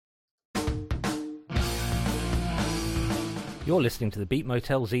You're listening to the Beat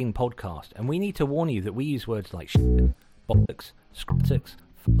Motel Zine podcast, and we need to warn you that we use words like shit, bollocks, scrotics,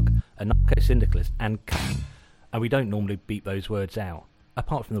 fuck, anarcho-syndicalist, and cunt, and we don't normally beep those words out,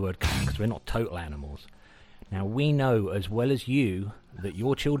 apart from the word cunt, because we're not total animals. Now, we know as well as you that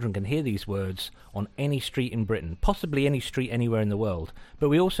your children can hear these words on any street in Britain, possibly any street anywhere in the world, but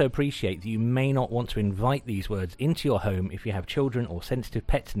we also appreciate that you may not want to invite these words into your home if you have children or sensitive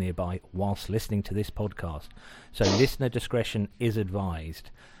pets nearby whilst listening to this podcast. So listener discretion is advised.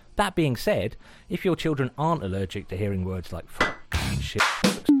 That being said, if your children aren't allergic to hearing words like fuck, shit,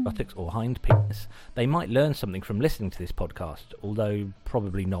 buttocks or hind penis, they might learn something from listening to this podcast, although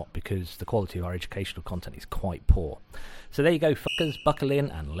probably not, because the quality of our educational content is quite poor. So there you go, fuckers, buckle in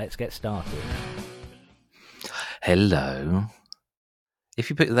and let's get started. Hello. If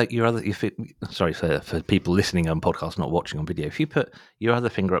you put like your other, sorry for people listening on podcast, not watching on video. If you put your other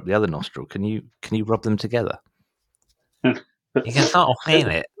finger up the other nostril, can you rub them together? You can sort of feel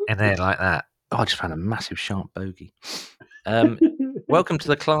it in there like that. Oh, I just found a massive sharp bogey. Welcome to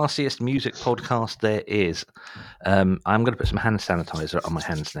the classiest music podcast there is. I'm going to put some hand sanitizer on my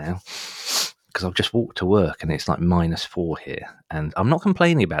hands now because I've just walked to work and it's like -4 here. And I'm not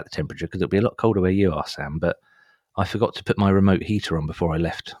complaining about the temperature because it'll be a lot colder where you are, Sam, but I forgot to put my remote heater on before I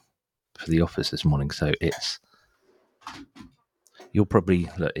left for the office this morning. So you'll probably,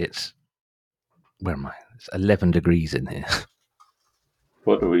 look, where am I? It's 11 degrees in here.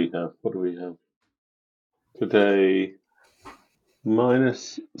 What do we have? Today,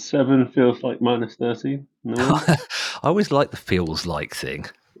 -7 feels like -30. No? I always like the feels like thing.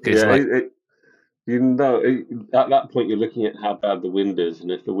 Yeah, at that point you're looking at how bad the wind is,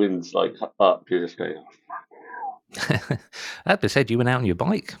 and if the wind's like up, you're just going, That being said, you went out on your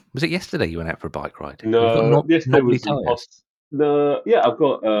bike. Was it yesterday you went out for a bike ride? No, yesterday was impossible. No, yeah, I've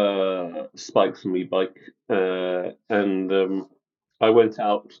got spikes on my bike, and I went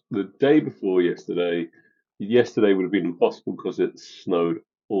out the day before yesterday. Yesterday would have been impossible because it snowed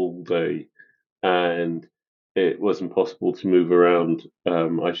all day, and it was impossible to move around.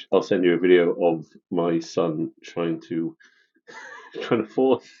 I'll send you a video of my son trying to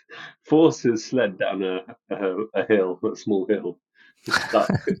force his sled down a hill, a small hill.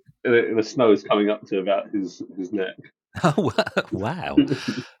 The snow is coming up to about his neck. Oh, wow.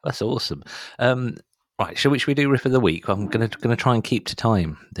 That's awesome. Right, should we do riff of the week? I'm going to try and keep to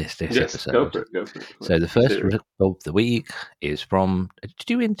time this episode. Go for it. So the first riff of the week is from... Did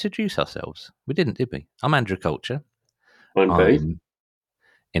you introduce ourselves? We didn't, did we? I'm Andrew Culture. I'm Dave.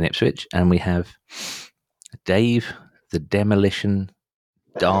 In Ipswich. And we have Dave, the Demolition,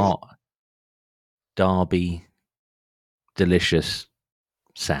 Derby, Delicious,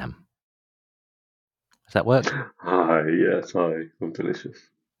 Sam. Does that work? Hi, yes, hi. I'm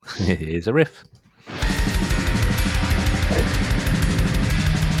Delicious. Here's a riff.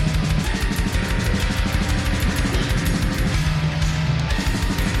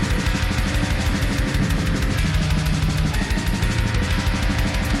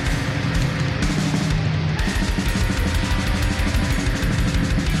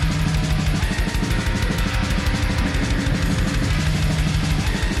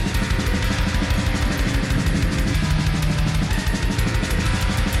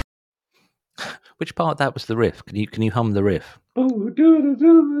 Which part of that was the riff? Can you hum the riff? Oh, do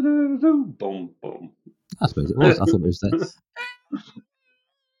boom boom. I suppose it was. I thought it was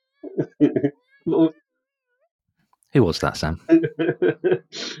that. Who was that, Sam?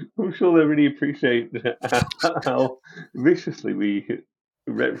 I'm sure they really appreciate how viciously we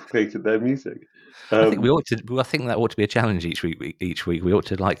replicated their music. I think we ought to. I think that ought to be a challenge each week. We ought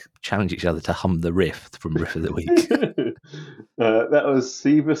to challenge each other to hum the riff from Riff of the Week. That was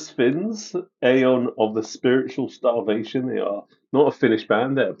Sivas Fins, Aeon of the Spiritual Starvation. They are not a Finnish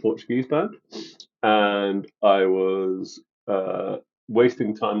band; they're a Portuguese band. And I was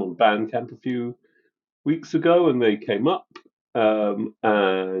wasting time on Bandcamp a few weeks ago, and they came up.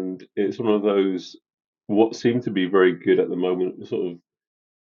 And it's one of those what seem to be very good at the moment, sort of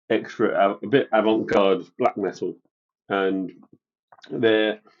extra, a bit avant-garde black metal, and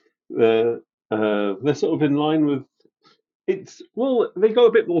they're sort of in line with. They go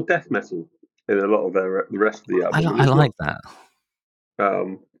a bit more death metal in a lot of the rest of the album. I like that.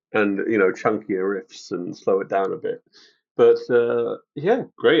 And chunkier riffs and slow it down a bit. But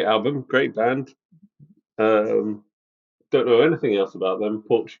great album, great band. Don't know anything else about them.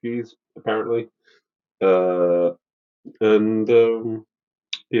 Portuguese, apparently.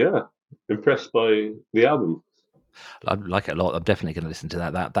 Impressed by the album. I like it a lot. I'm definitely going to listen to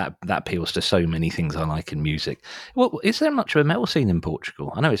that. That appeals to so many things I like in music. Well, is there much of a metal scene in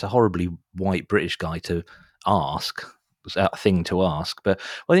Portugal? I know it's a horribly white British guy to ask, thing to ask. But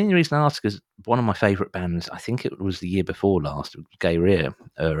the only reason I ask is one of my favourite bands, I think it was the year before last, Gay Rear,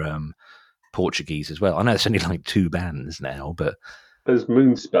 are Portuguese as well. I know it's only like 2 bands now, but there's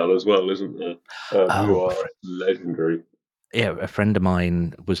Moonspell as well, isn't there? Who are legendary. Yeah, a friend of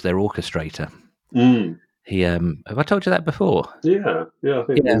mine was their orchestrator. Mm. He have I told you that before? Yeah. I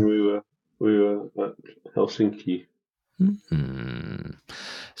think when we were at Helsinki. Mm-hmm.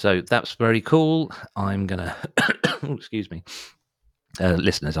 So that's very cool. I'm gonna excuse me.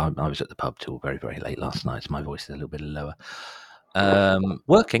 Listeners, I was at the pub till very, very late last night, so my voice is a little bit lower.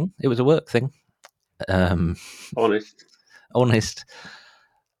 Working. It was a work thing. Honest.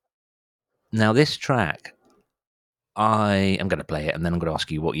 Now, this track, I am going to play it, and then I'm going to ask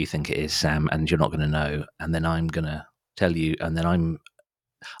you what you think it is, Sam, and you're not going to know. And then I'm going to tell you, and then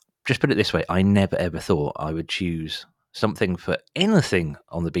just put it this way, I never, ever thought I would choose something for anything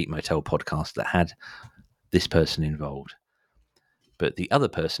on the Beat Motel podcast that had this person involved. But the other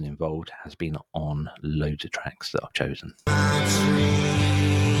person involved has been on loads of tracks that I've chosen.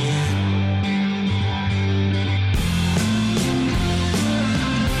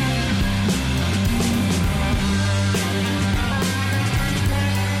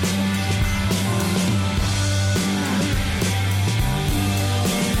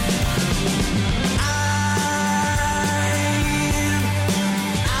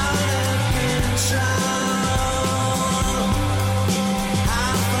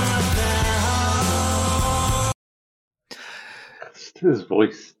 His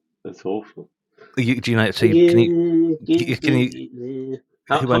voice, that's awful. Do you know? So can you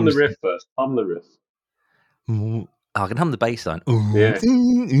hum the riff first? Hum the riff. I can hum the bass line. Yeah.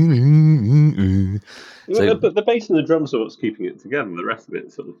 So, but the bass and the drums are what's keeping it together. The rest of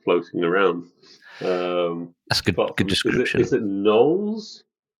it's sort of floating around. That's good description. Is it Knowles?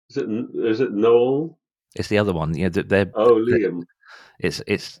 Is it Noel? It's the other one. Yeah, they're Liam. It's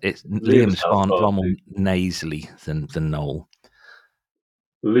Liam's far more nasally than Noel.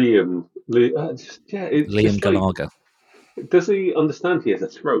 Liam Gallagher. Does he understand he has a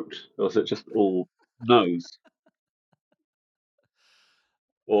throat, or is it just all nose?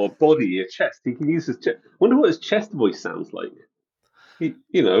 Or body, a chest? He can use his chest. Wonder what his chest voice sounds like. It's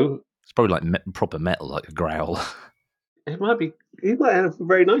probably like proper metal, like a growl. It might be. He might have a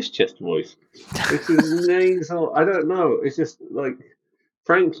very nice chest voice. It's his nasal. I don't know. It's just like,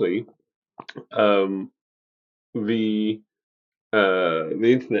 frankly,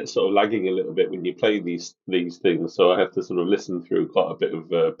 the internet's sort of lagging a little bit when you play these things, so I have to sort of listen through quite a bit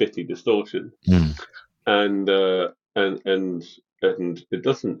of bitty distortion, and it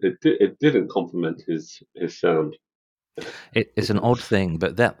didn't complement his sound. It's an odd thing,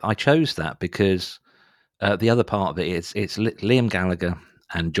 but that I chose that because the other part of it is it's Liam Gallagher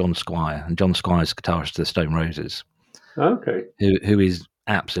and John Squire, and John Squire's guitarist to the Stone Roses. Okay, who is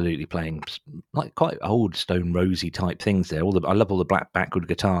absolutely playing like quite old Stone Rosy type things there. I love all the black backward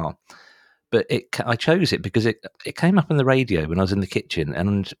guitar, but I chose it because it came up on the radio when I was in the kitchen,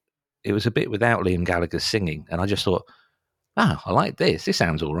 and it was a bit without Liam Gallagher singing, and I just thought, I like this. This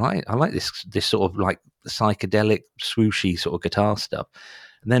sounds all right. I like this sort of like psychedelic swooshy sort of guitar stuff.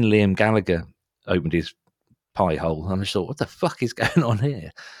 And then Liam Gallagher opened his pie hole, and I just thought, what the fuck is going on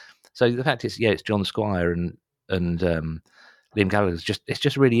here? So the fact is, it's John Squire and Liam Gallagher it's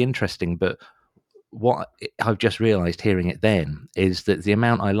just really interesting. But what I've just realised hearing it then is that the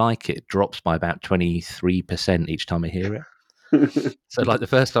amount I like it drops by about 23% each time I hear it. So like the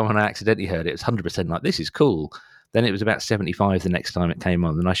first time when I accidentally heard it, it's 100% like, this is cool. Then it was about 75 the next time it came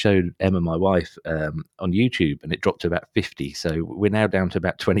on. And I showed Emma, my wife, on YouTube, and it dropped to about 50. So we're now down to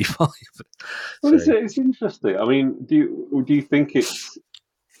about 25. Well, it's interesting. I mean, do you think it's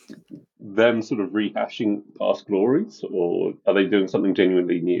them sort of rehashing past glories, or are they doing something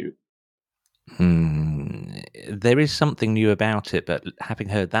genuinely new? There is something new about it, but having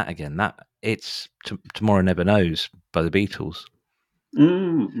heard that again, that it's Tomorrow Never Knows by the Beatles.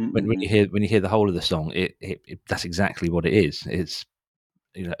 When you hear the whole of the song, it that's exactly what it is. It's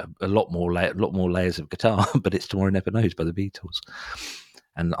a lot more layers of guitar, but it's Tomorrow Never Knows by the Beatles,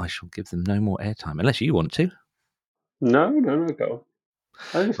 and I shall give them no more airtime unless you want to. No, go.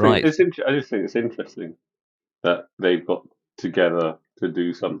 I just think it's interesting that they've got together to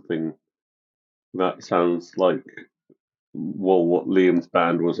do something that sounds like what Liam's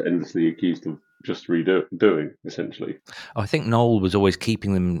band was endlessly accused of just doing, essentially. I think Noel was always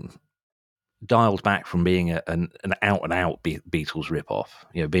keeping them dialed back from being an out-and-out Beatles rip-off,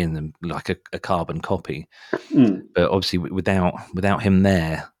 being them like a carbon copy. But obviously without him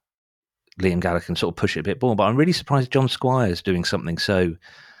there, Liam Gallagher can sort of push it a bit more. But I'm really surprised John Squire's doing something so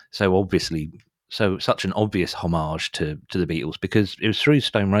obviously such an obvious homage to the Beatles, because it was through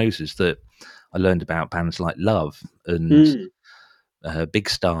Stone Roses that I learned about bands like Love and Big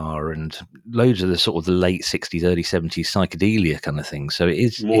Star and loads of the sort of the late 60s, early 70s psychedelia kind of thing. So it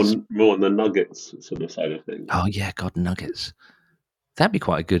is more on the Nuggets sort of side of things. Oh yeah, God, Nuggets. That'd be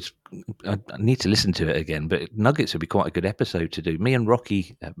quite a good. I need to listen to it again, but Nuggets would be quite a good episode to do. Me and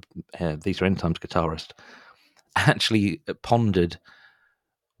Rocky, these are End Times guitarist, actually pondered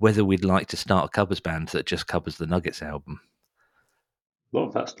whether we'd like to start a covers band that just covers the Nuggets album. A lot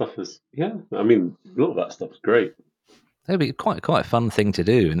of that stuff is, I mean, a lot of that stuff is great. That'd be quite a fun thing to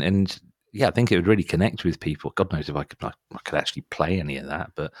do, and yeah, I think it would really connect with people. God knows if I could actually play any of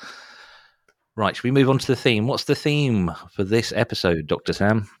that, but. Right, should we move on to the theme? What's the theme for this episode, Dr.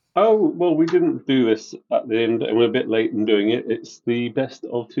 Sam? Oh, well, we didn't do this at the end, and we're a bit late in doing it. It's the best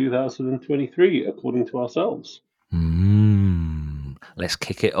of 2023, according to ourselves. Let's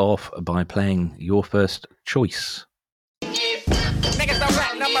kick it off by playing your first choice. Niggas don't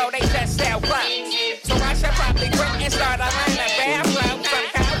rap no more, they just sell clothes. So I should probably quit and start a line of bathroom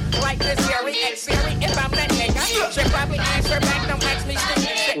somehow. Like this Siri, X Siri, if I'm that nigga. Should probably answer back, don't ask me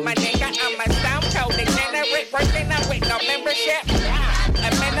stupid shit, my nigga. I'm a stone cold degenerate, working out with no membership. A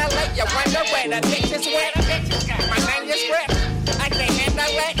minute late, you wonder where the bitches went. My manuscript, I can't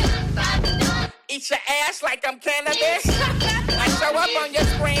handle it. Eat your ass like I'm cannabis. I show up on your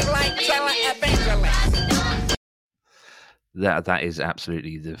screen like televangelist. That is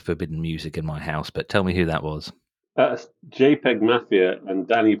absolutely the forbidden music in my house, but tell me who that was. That's JPEG Mafia and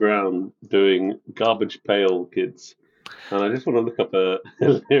Danny Brown doing Garbage Pail Kids. And I just want to look up a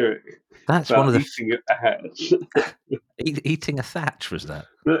lyric. That's one of the... Eating your ass. Eating a thatch, was that?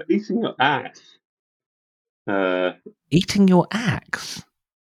 No, eating your ass. Eating your axe?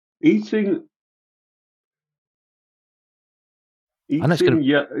 Eating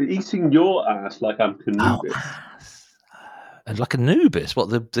your ass like I'm Canubis. And like Anubis, what,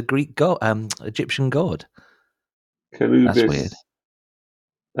 the Greek god, Egyptian god? Canubis. That's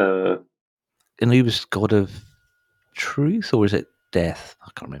weird. Anubis, god of truth, or is it death?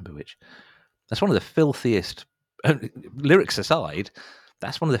 I can't remember which. That's one of the filthiest, lyrics aside,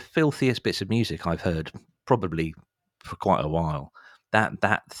 that's one of the filthiest bits of music I've heard probably for quite a while.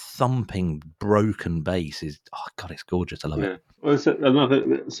 That thumping broken bass is, oh God, it's gorgeous. I love it. Well,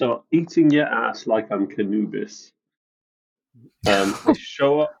 so eating your ass like I'm Canubis. I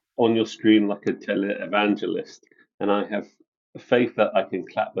show up on your screen like a televangelist, and I have faith that I can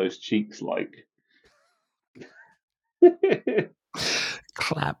clap those cheeks like.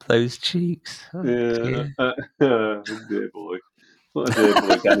 Clap those cheeks. Oh, dear boy. What a dear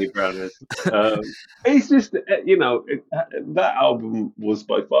boy Danny Brown is. It's just, that album was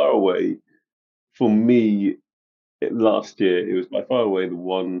by far away, for me, last year, it was by far away the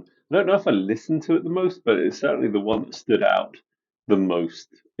one. I don't know if I listened to it the most, but it's certainly the one that stood out the most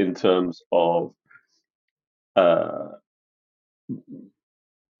in terms of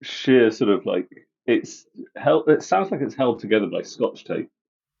sheer sort of like it sounds like it's held together by Scotch tape.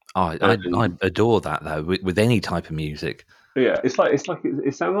 I adore that though with any type of music. Yeah, it sounds like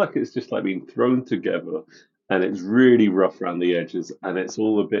it's just like being thrown together, and it's really rough around the edges, and it's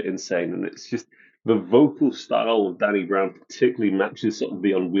all a bit insane, and it's just the vocal style of Danny Brown particularly matches sort of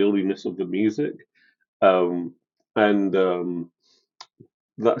the unwieldiness of the music, and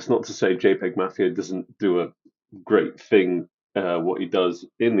that's not to say JPEG Mafia doesn't do a great thing. What he does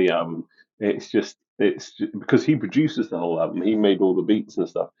in the album, it's just because he produces the whole album. He made all the beats and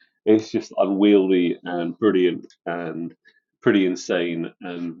stuff. It's just unwieldy and brilliant and pretty insane,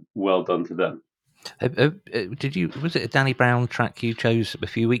 and well done to them. Was it a Danny Brown track you chose a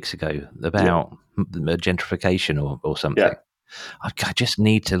few weeks ago about gentrification or something? Yeah. I just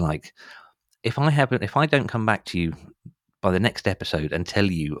need to if I don't come back to you by the next episode and tell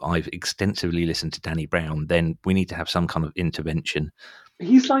you I've extensively listened to Danny Brown, then we need to have some kind of intervention.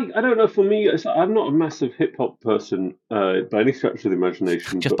 He's I don't know, for me, I'm not a massive hip-hop person by any stretch of the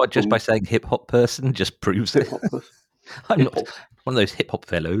imagination. Just by saying hip-hop person just proves it. I'm not one of those hip-hop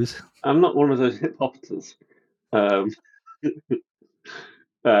fellows. I'm not one of those hip-hopters. By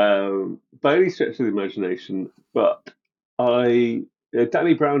any stretch of the imagination, but Danny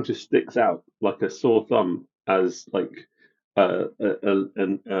Brown just sticks out like a sore thumb as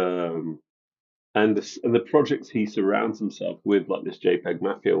and the projects he surrounds himself with, like this JPEG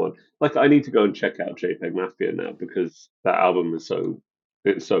Mafia one. I need to go and check out JPEG Mafia now because that album is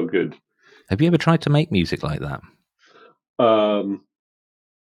it's so good. Have you ever tried to make music like that? Not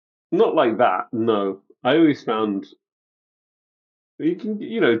like that. No, I always found you can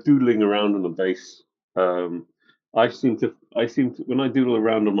doodling around on the bass seem to when I doodle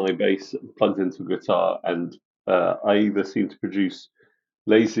around on my bass plugged into a guitar, and I either seem to produce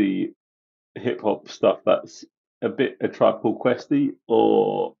lazy hip hop stuff that's a bit a Tribe Called Questy,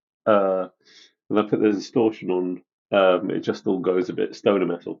 or when I put the distortion on, it just all goes a bit stoner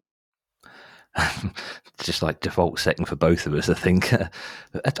metal. Just like default setting for both of us, I think.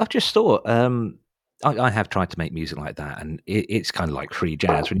 I've just thought, I have tried to make music like that, and it's kind of like free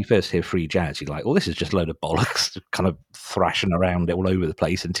jazz. When you first hear free jazz, you're like, "Oh, this is just a load of bollocks, kind of thrashing around all over the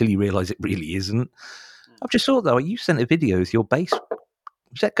place," until you realise it really isn't. I've just thought, though, you sent a video with your bass.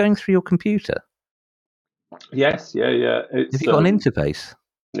 Was that going through your computer? Yes, yeah. Have you got an interface?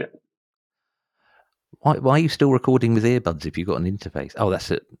 Yeah. Why are you still recording with earbuds if you've got an interface? Oh,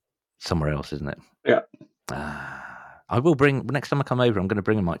 that's it. Somewhere else, isn't it? Yeah. I will bring, next time I come over, I'm going to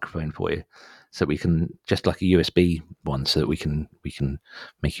bring a microphone for you, so we can, just like a USB one, so that we can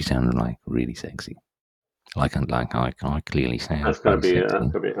make you sound like really sexy. Like I clearly sound. That's going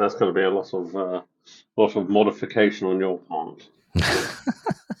to be a lot of modification on your part.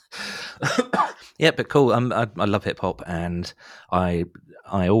 Yeah, but cool. I love hip hop, and I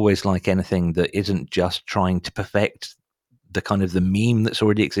always like anything that isn't just trying to perfect the kind of the meme that's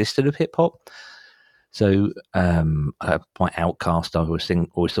already existed of hip hop. So, my Outcast, I always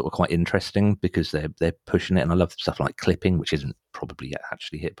thought were quite interesting because they're pushing it, and I love stuff like clipping, which isn't probably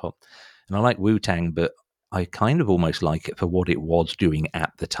actually hip hop. And I like Wu-Tang, but I kind of almost like it for what it was doing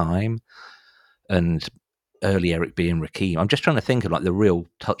at the time. And early Eric B and Rakim. I'm just trying to think of like the real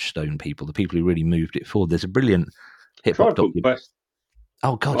touchstone people, the people who really moved it forward. There's a brilliant hip hop documentary.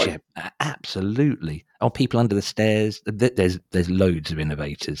 Oh God, yeah, absolutely. Oh, People Under the Stairs. There's loads of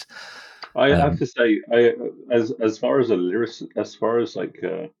innovators. I have to say, as far as a lyricist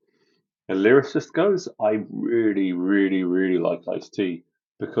goes, I really, really, really like Ice-T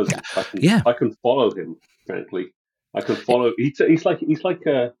because I can follow him. Frankly, I can follow. He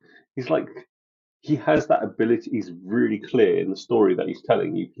has that ability. He's really clear in the story that he's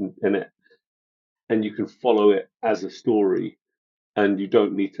telling. You can follow it as a story, and you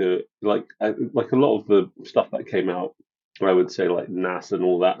don't need to like a lot of the stuff that came out. I would say like Nas and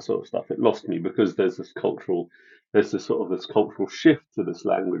all that sort of stuff. It lost me because there's this cultural shift to this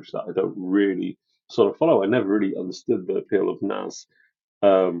language that I don't really sort of follow. I never really understood the appeal of Nas.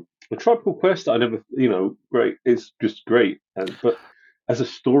 The Tribe Called Quest, I never, great. It's just great. But as a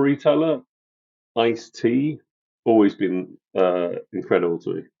storyteller, Ice-T always been incredible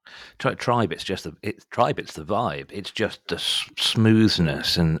to me. Tribe, it's the vibe. It's just the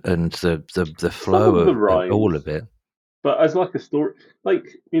smoothness and the flow of all of it. But as like a story, I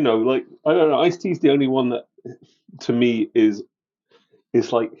don't know, Ice-T's the only one that, to me, is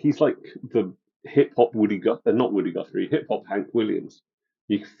like he's like the hip hop not Woody Guthrie, hip hop Hank Williams.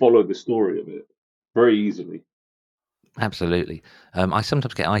 You can follow the story of it very easily. Absolutely. I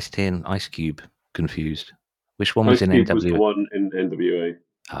sometimes get Ice-T and Ice Cube confused. Which one was in NWA? Was the one in NWA.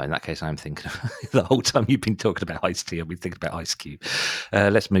 Oh, in that case, I'm thinking the whole time you've been talking about Ice-T, I've been thinking about Ice Cube.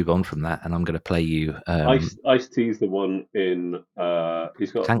 Let's move on from that, and I'm going to play you. Ice-T's the one in.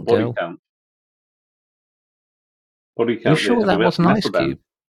 He's got Tank Body Girl. Count. Body Count. Are you sure that wasn't Ice Cube?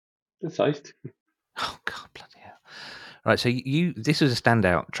 It's Ice-T. Oh God, bloody hell! Right, so this was a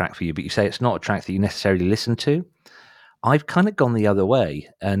standout track for you, but you say it's not a track that you necessarily listen to. I've kind of gone the other way,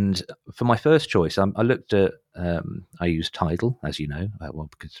 and for my first choice, I looked at. I used Tidal, as you know,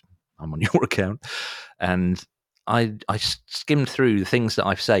 because I'm on your account, and I skimmed through the things that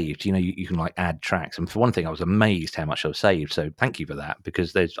I've saved. You can like add tracks, and for one thing, I was amazed how much I've saved. So thank you for that,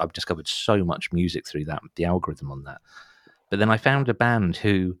 because I've discovered so much music through that, the algorithm on that. But then I found a band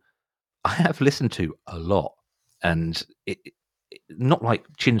who I have listened to a lot, and it not like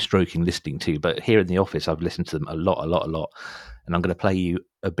chin stroking listening to, but here in the office I've listened to them a lot, and I'm going to play you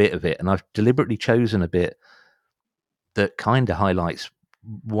a bit of it, and I've deliberately chosen a bit that kind of highlights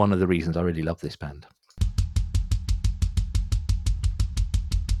one of the reasons I really love this band.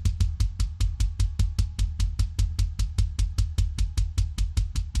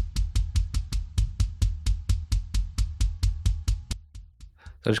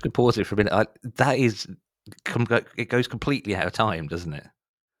 So I'm just going to pause it for a minute. It goes completely out of time, doesn't it?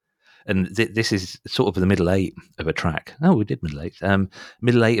 And this is sort of the middle eight of a track. Oh, we did middle eight.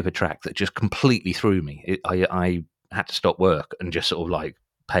 Middle eight of a track that just completely threw me. I had to stop work and just sort of like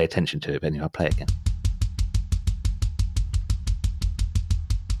pay attention to it. But anyway, I'll play it again.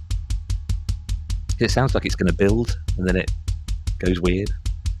 It sounds like it's going to build, and then it goes weird.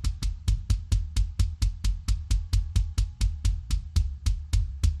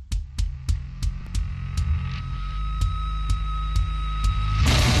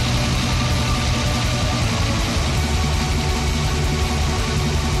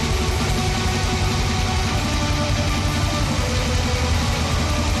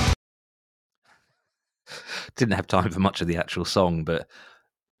 didn't have time for much of the actual song, but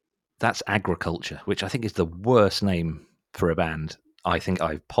that's Agriculture, which I think is the worst name for a band I think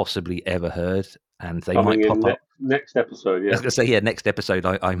I've possibly ever heard. And they might pop up next episode. Yeah, I was going to say, next episode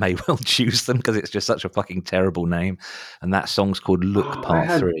I may well choose them because it's just such a fucking terrible name. And that song's called Look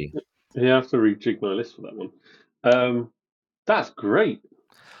Part 3. You have to rejig my list for that one. That's great.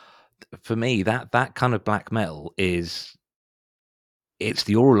 For me, that kind of black metal it's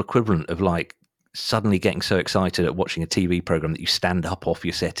the oral equivalent of like suddenly getting so excited at watching a TV program that you stand up off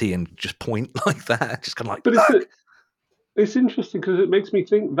your settee and just point like that, just kind of like. But it's interesting because it makes me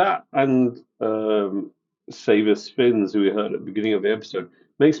think that and Savus Fins, who we heard at the beginning of the episode,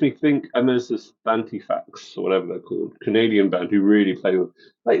 makes me think. And there's this Antifax or whatever they're called, Canadian band who really play with.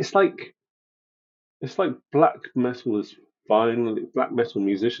 It's like black metal is finally. Black metal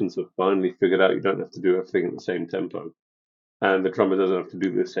musicians have finally figured out you don't have to do everything at the same tempo, and the drummer doesn't have to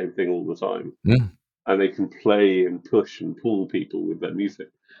do the same thing all the time, and they can play and push and pull people with their music.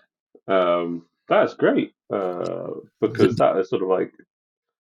 That's great because that is sort of like,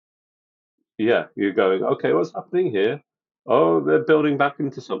 you're going, okay, what's happening here? Oh, they're building back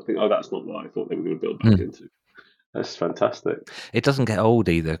into something. Oh, that's not what I thought they were going to build back into. That's fantastic. It doesn't get old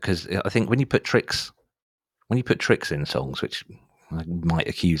either because I think when you put tricks in songs, which I might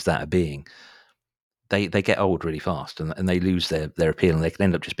accuse that of being, they get old really fast and they lose their appeal and they can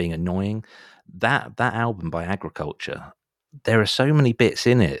end up just being annoying. That album by Agriculture, there are so many bits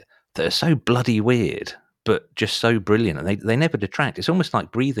in it that are so bloody weird, but just so brilliant, and they never detract. It's almost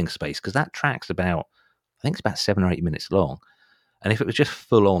like Breathing Space because that track's about 7 or 8 minutes long, and if it was just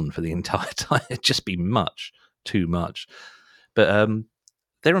full on for the entire time, it'd just be much too much. But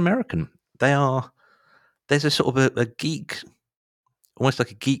they're American. There's a sort of a geek, almost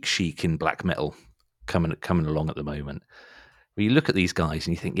like a geek chic in black metal coming along at the moment. Where you look at these guys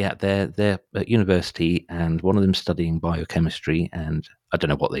and you think, they're at university and one of them's studying biochemistry, and I don't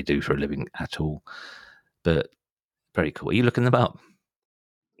know what they do for a living at all, but very cool. Are you looking them up?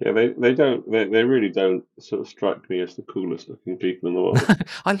 Yeah, they really don't sort of strike me as the coolest looking people in the world.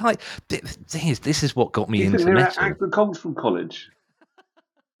 I like this is what got me into they're metal. at agricultural college.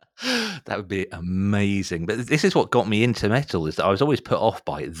 That would be amazing. But this is what got me into metal, is that I was always put off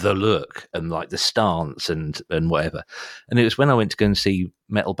by the look and like the stance and whatever. And it was when I went to go and see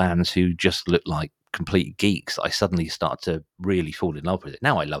metal bands who just looked like complete geeks, I suddenly started to really fall in love with it.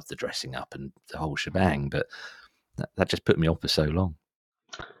 Now I love the dressing up and the whole shebang, but that just put me off for so long.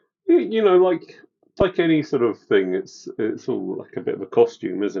 You know, like any sort of thing, it's all like a bit of a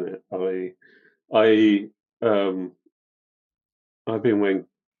costume, isn't it? I've been wearing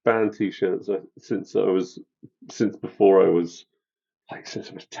band t-shirts since before I was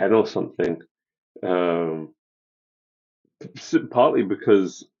since I was 10 or something. Partly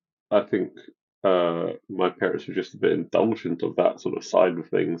because I think my parents were just a bit indulgent of that sort of side of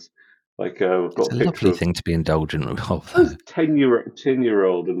things. I've got it's a lovely thing to be indulgent of. I was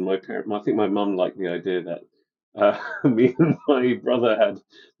 10-year-old, and I think my mum liked the idea that me and my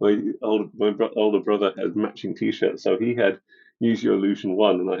older brother had matching t-shirts, so he had Use Your Illusion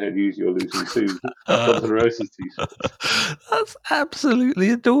 1 and I had Use Your Illusion 2 Guns N' Roses t-shirts. That's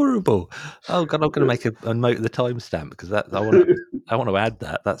absolutely adorable. Oh god, I'm going to make a note of the timestamp because I want to add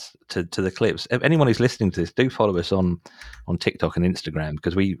that. That's to the clips. If anyone who's listening to this, do follow us on TikTok and Instagram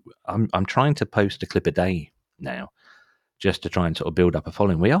because I'm trying to post a clip a day now, just to try and sort of build up a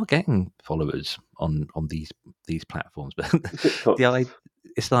following. We are getting followers on these platforms, but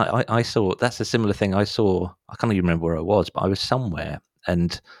it's like I saw, that's a similar thing I saw. I can't even remember where I was, but I was somewhere,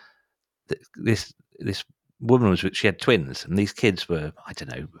 and this woman she had twins, and these kids were, I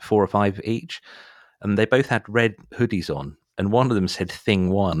don't know, 4 or 5 each, and they both had red hoodies on, and one of them said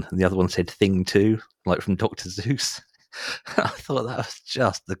Thing 1 and the other one said Thing 2, like from Dr. Zeus. I thought that was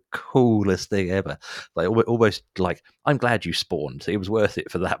just the coolest thing ever. Like almost like, I'm glad you spawned. It was worth it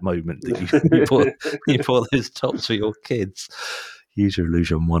for that moment that you bought those tops for your kids. Use Your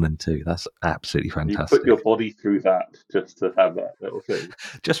Illusion 1 and 2. That's absolutely fantastic. You put your body through that just to have that little thing.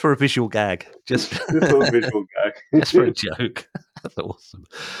 Just for a visual gag. Just for a visual gag. Just for a joke. That's awesome.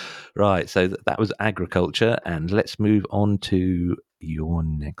 Right, so that was Agriculture, and let's move on to your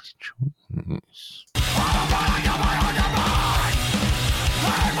next choice.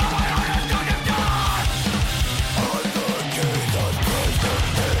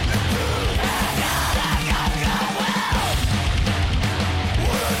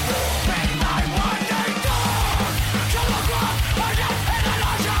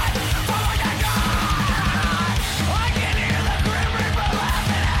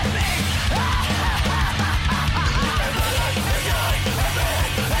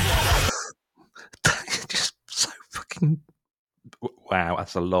 Wow,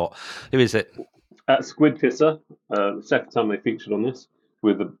 that's a lot. Who is it? At Squid Pisser, the second time they featured on this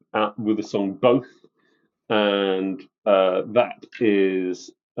with the song Both, and that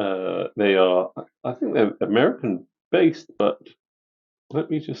is they are, I think they're American based, but let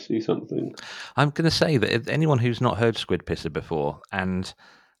me just see something. I'm going to say that if anyone who's not heard Squid Pisser before and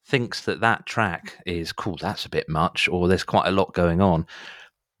thinks that track is cool, that's a bit much, or there's quite a lot going on,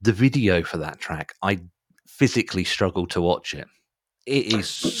 the video for that track, I physically struggle to watch it. It is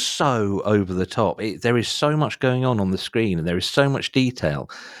so over the top. There is so much going on the screen, and there is so much detail.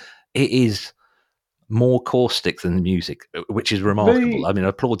 It is more caustic than the music, which is remarkable. I mean, I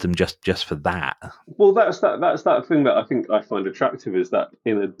applaud them just for that. Well, that's that thing that I think I find attractive, is that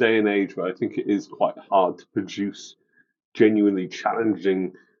in a day and age where I think it is quite hard to produce genuinely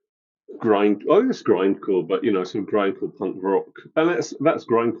challenging grindcore, but some grindcore punk rock, and that's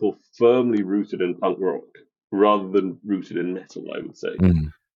grindcore firmly rooted in punk rock rather than rooted in metal, I would say.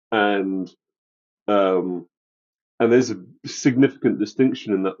 And there's a significant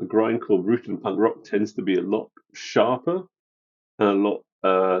distinction in that the grindcore rooted in punk rock tends to be a lot sharper and a lot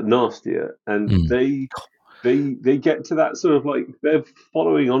nastier, and they get to that sort of like, they're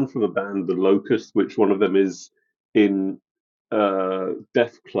following on from a band, The Locust, which one of them is in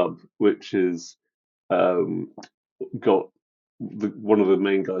Death Club, which is got one of the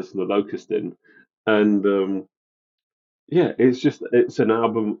main guys from The Locust in, and it's an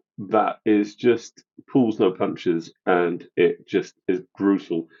album that is just pulls no punches, and it just is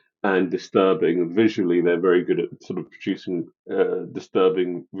brutal and disturbing. Visually, they're very good at sort of producing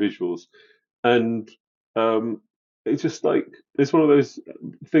disturbing visuals, and it's just like, it's one of those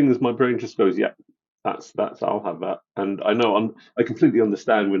things. My brain just goes, yeah, that's I'll have that. And I completely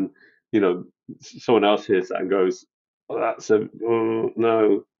understand when someone else hears that and goes, oh, that's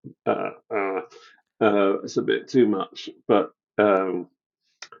no, it's a bit too much, but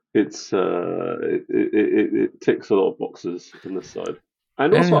it ticks a lot of boxes on this side.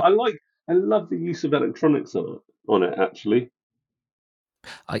 And also, I love the use of electronics on it. Actually,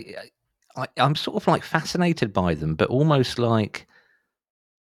 I'm sort of like fascinated by them, but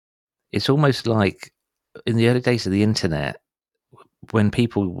it's almost like in the early days of the internet, when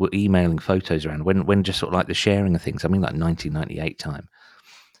people were emailing photos around, when just sort of like the sharing of things. I mean, like 1998 time,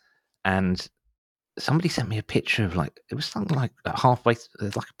 and somebody sent me a picture of, like, it was something like halfway,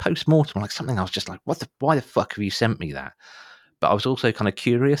 like a post-mortem, like something. I was just like, why the fuck have you sent me that? But I was also kind of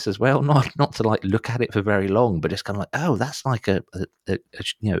curious as well, not to like look at it for very long, but just kind of like, oh, that's like a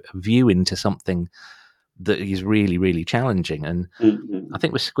view into something that is really, really challenging. And I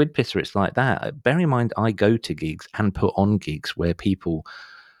think with Squid Pisser, it's like that. Bear in mind, I go to gigs and put on gigs where people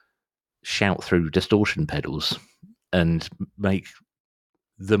shout through distortion pedals and make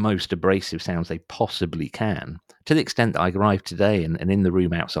the most abrasive sounds they possibly can, to the extent that I arrived today and in the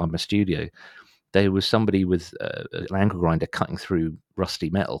room outside my studio, there was somebody with an angle grinder cutting through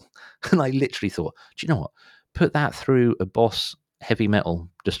rusty metal. And I literally thought, do you know what? Put that through a Boss heavy metal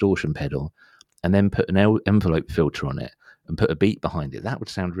distortion pedal and then put an envelope filter on it and put a beat behind it. That would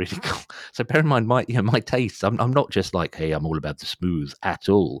sound really cool. So bear in mind my tastes. I'm not just like, hey, I'm all about the smooth at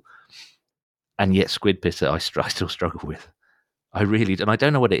all. And yet Squid Pisser, I still struggle with. I really, and I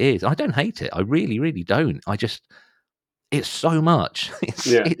don't know what it is. I don't hate it. I really, really don't. It's so much.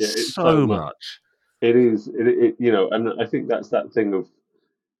 It's so much. It is, and I think that's that thing of,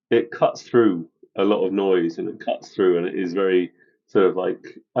 it cuts through a lot of noise, and it cuts through, and it is very sort of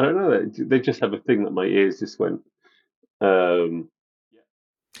like, I don't know, they just have a thing that my ears just went. My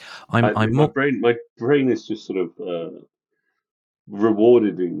brain is just sort of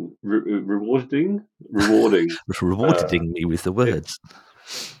rewarding me with the words.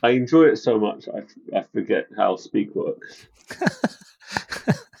 I enjoy it so much, I forget how speak works.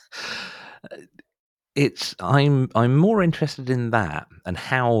 I'm more interested in that and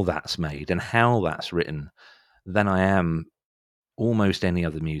how that's made and how that's written than I am almost any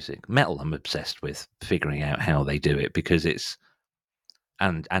other music. Metal, I'm obsessed with figuring out how they do it, because it's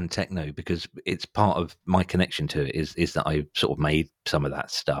and techno, because it's part of my connection to it is that I sort of made some of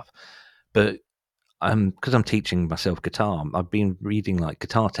that stuff. But because I'm teaching myself guitar, I've been reading like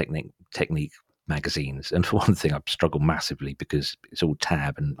guitar technique magazines, and for one thing, I've struggled massively because it's all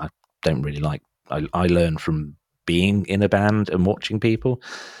tab, and I don't really like. I learn from being in a band and watching people,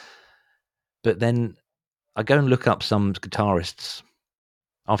 but then I go and look up some guitarists.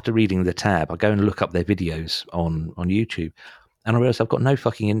 After reading the tab, I go and look up their videos on YouTube, and I realize I've got no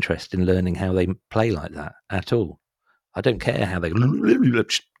fucking interest in learning how they play like that at all. I don't care how they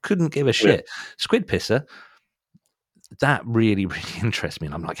couldn't give a shit. Yeah. Squid Pisser, that really, really interests me,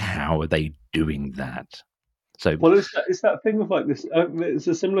 and I'm like, how are they doing that? So, well, it's that thing of like this. It's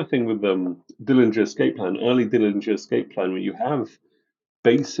a similar thing with Dillinger Escape Plan, early Dillinger Escape Plan, where you have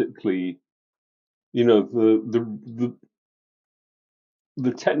basically, the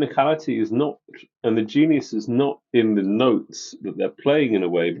technicality is not, and the genius is not in the notes that they're playing in a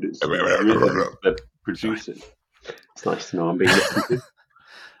way, but it's the rhythm they're producing. It's nice to know I'm being listened to.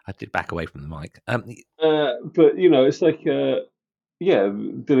 I did back away from the mic. But it's like,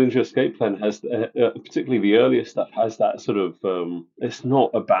 Dillinger Escape Plan has, particularly the earlier stuff, has that sort of. It's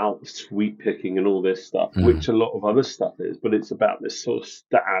not about sweep picking and all this stuff, which a lot of other stuff is, but it's about this sort of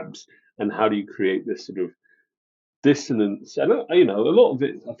stabs and how do you create this sort of dissonance. And a lot of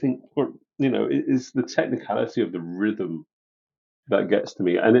it, I think, it is the technicality of the rhythm that gets to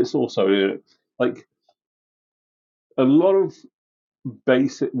me, and it's also like a lot of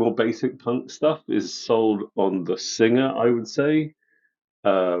more basic punk stuff is sold on the singer, I would say.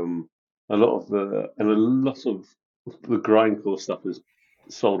 A lot of the grindcore stuff is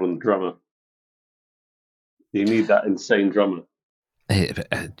sold on the drummer. You need that insane drummer.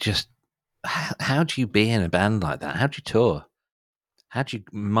 Just how do you be in a band like that? How do you tour? How do you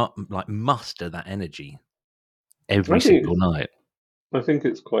muster that energy every single night? I think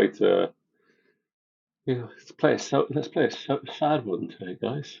it's quite. Let's play a sad one today,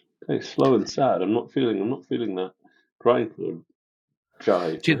 guys. Play slow and sad. I'm not feeling that grindcore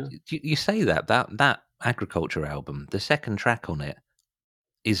jive. You say that Agriculture album, the second track on it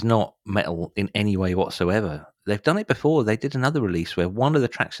is not metal in any way whatsoever. They've done it before. They did another release where one of the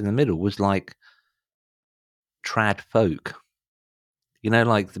tracks in the middle was like trad folk.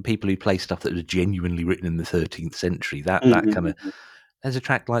 Like the people who play stuff that was genuinely written in the 13th century. That kind of. There's a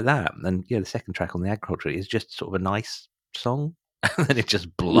track like that, and the second track on the Agriculture is just sort of a nice song, and then it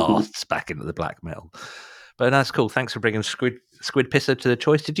just blasts back into the black metal. But that's cool. Thanks for bringing Squid Pisser to the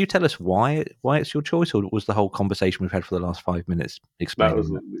choice. Did you tell us why it's your choice, or was the whole conversation we've had for the last 5 minutes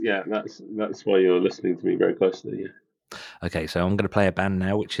explaining that? That's why you're listening to me very closely. Yeah. Okay, so I'm going to play a band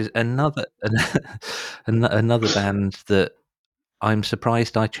now, which is another band that I'm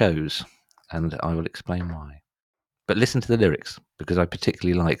surprised I chose, and I will explain why. But listen to the lyrics, because I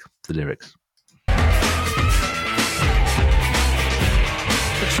particularly like the lyrics. The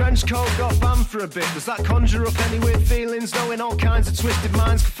trench coat got banned for a bit. Does that conjure up any weird feelings? Knowing all kinds of twisted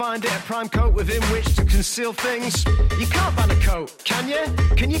minds can find it a prime coat within which to conceal things. You can't ban a coat, can you?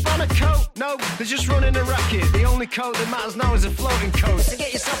 Can you ban a coat? No, they're just running a racket. The only coat that matters now is a floating coat. So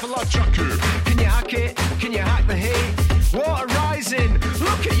get yourself a log jacket. Can you hack it? Can you hack the heat? Water rising.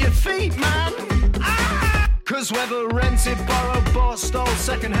 Look at your feet, man. Cause whether rented, borrowed, bought, stole,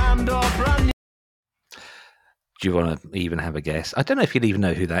 second hand or brand new. Do you want to even have a guess? I don't know if you'd even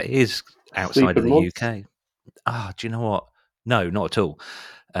know who that is outside of the UK. Do you know what? No, not at all.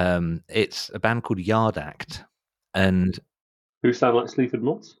 It's a band called Yard Act. And who sound like Sleaford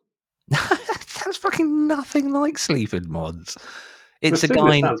Mods? Sounds fucking nothing like Sleaford Mods. It's a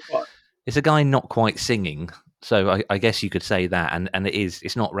guy not quite singing. So I guess you could say that, and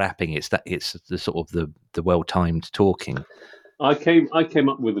it's not rapping. It's the sort of the well timed talking. I came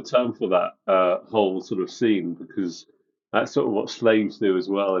up with a term for that whole sort of scene because that's sort of what slaves do as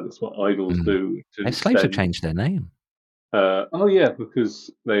well, and it's what idols do. Slaves have changed their name. Because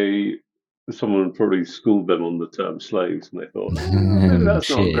someone probably schooled them on the term slaves, and they thought that's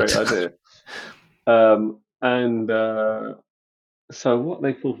not a great idea. So what are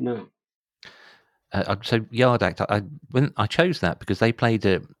they called now? So Yard Act, I chose that because they played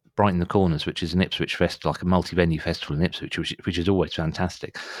at Brighton the Corners, which is an Ipswich festival, like a multi-venue festival in Ipswich, which is always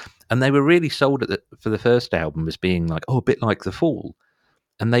fantastic. And they were really sold for the first album as being like, a bit like The Fall.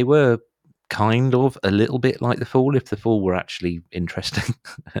 And they were kind of a little bit like The Fall, if The Fall were actually interesting,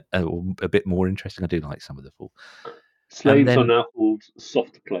 or a bit more interesting. I do like some of The Fall. Slaves are now called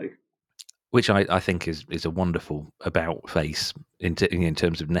Soft Play. Which I think is a wonderful about face in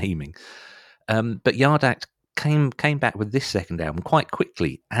terms of naming. But Yard Act came back with this second album quite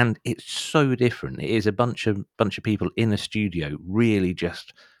quickly, and it's so different. It is a bunch of people in a studio really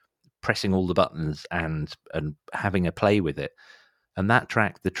just pressing all the buttons and having a play with it. And that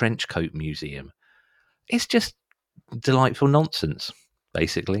track, The Trenchcoat Museum, it's just delightful nonsense,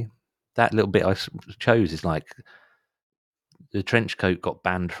 basically. That little bit I chose is like the trench coat got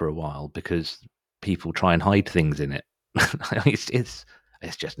banned for a while because people try and hide things in it.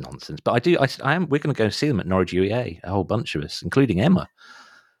 It's just nonsense. But we're going to go see them at Norwich UEA, a whole bunch of us, including Emma.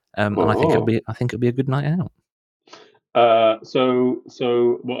 And I think it'll be a good night out.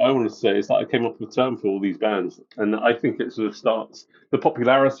 So what I want to say is that I came up with a term for all these bands, and I think it sort of starts the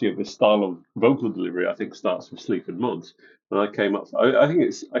popularity of this style of vocal delivery. I think starts with Sleaford Mods, and I came up. I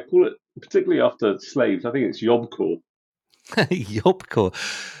think I call it particularly after Slaves. I think it's Yobcore Yobcore.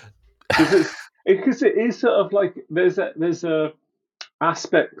 because it is sort of like there's a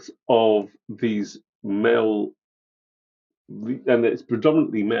aspect of these male, and it's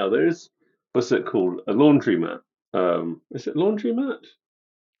predominantly male. There's what's it called? A laundromat. Is it laundromat?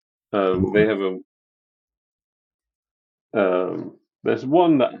 They have there's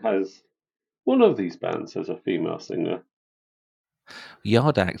one that has one of these bands has a female singer.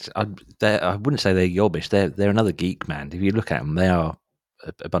 Yard Act, I wouldn't say they're yobbish. They're another geek band. If you look at them, they are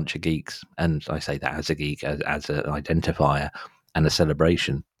a bunch of geeks, and I say that as a geek, as an identifier and a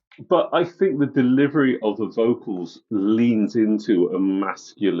celebration. But I think the delivery of the vocals leans into a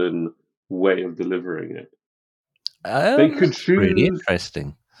masculine way of delivering it. They could choose. Really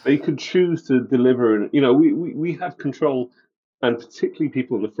interesting. They could choose to deliver, and we have control, and particularly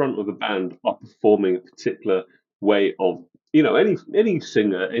people in the front of the band are performing a particular way of, any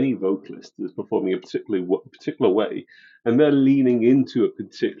singer, any vocalist is performing a particular way, and they're leaning into a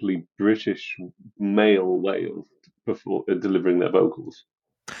particularly British male way of delivering their vocals.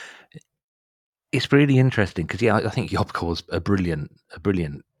 It's really interesting because I think Yobcore's a brilliant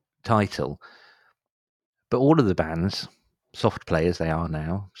title, but all of the bands, soft play as they are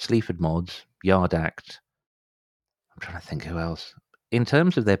now, Sleaford Mods, Yard Act. I'm trying to think who else. In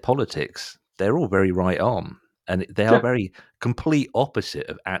terms of their politics, they're all very right on, and they are very complete opposite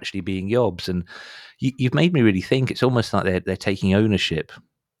of actually being yobs. And you've made me really think. It's almost like they're taking ownership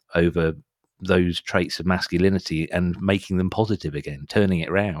over those traits of masculinity and making them positive again, turning it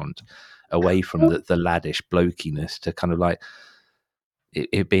around away from the laddish blokiness to kind of like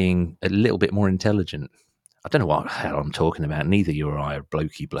it being a little bit more intelligent. I don't know what the hell I'm talking about. Neither you or I are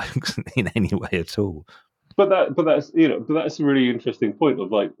blokey blokes in any way at all. But that's a really interesting point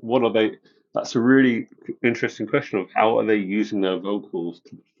of like, what are they? That's a really interesting question of how are they using their vocals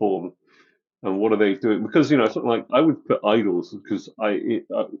to perform, and what are they doing? Because something like I would put Idols because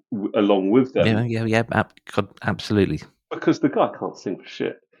along with them. Yeah, absolutely. Because the guy can't sing for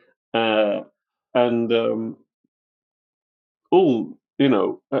shit, and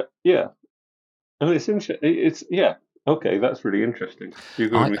yeah. I mean, it's interesting. It's okay. That's really interesting. You're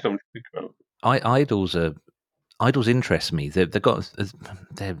giving me something to think about. Idols interest me. They're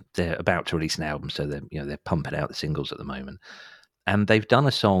about to release an album, so they're pumping out the singles at the moment, and they've done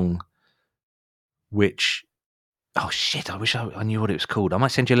a song which, oh shit, I wish I knew what it was called. I might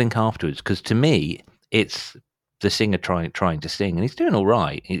send you a link afterwards because to me it's the singer trying to sing, and he's doing all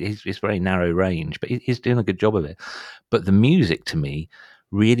right. It's very narrow range, but he's doing a good job of it. But the music to me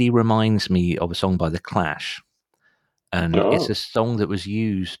really reminds me of a song by The Clash, and it's a song that was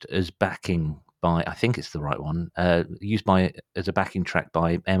used as backing by, I think it's the right one, used as a backing track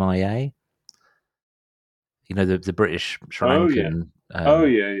by MIA. The British Sri Lankan. I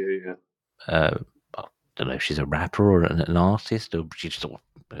don't know if she's a rapper or an artist, or she's sort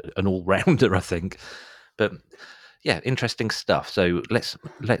of an all-rounder, I think. But yeah, interesting stuff. So let's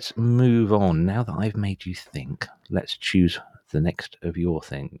move on. Now that I've made you think, let's choose the next of your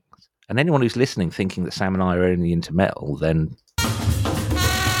things. And anyone who's listening thinking that Sam and I are only into metal, then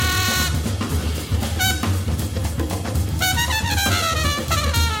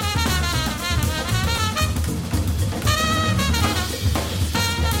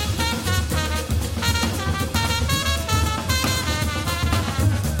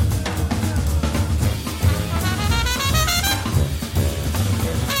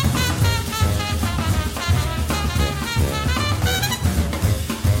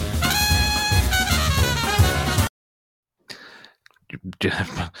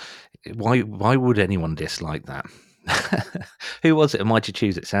why would anyone dislike that? Who was it, and why'd you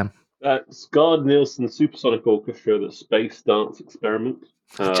choose it, Sam? Gard Nielsen Supersonic Orchestra, the Space Dance Experiment.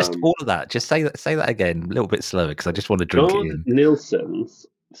 Just all of that. Just say that again, a little bit slower, because I just want to drink it in. Nielsen's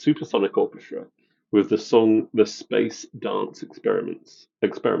Supersonic Orchestra with the song "The Space Dance Experiment."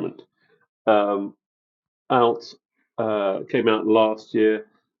 Came out last year.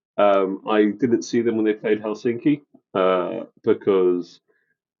 I didn't see them when they played Helsinki because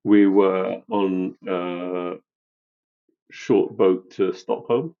we were on a short boat to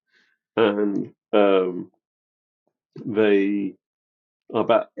Stockholm, and they are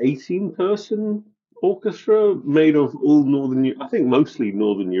about 18-person orchestra made of all mostly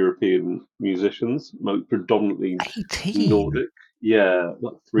Northern European musicians, predominantly 18? Nordic. Yeah,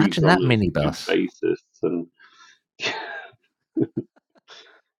 like 3 Imagine that minibus. Bassists and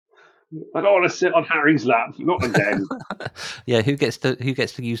I don't want to sit on Harry's lap, not again. Yeah, who gets to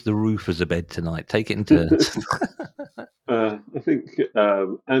use the roof as a bed tonight? Take it in turns. I think,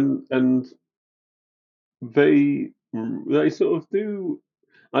 and they sort of do.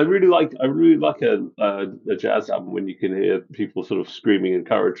 I really like a jazz album when you can hear people sort of screaming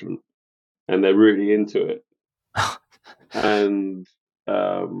encouragement, and they're really into it. And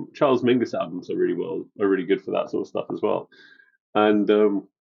Charles Mingus albums are really good for that sort of stuff as well. And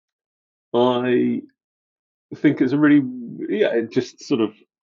I think it's it just sort of,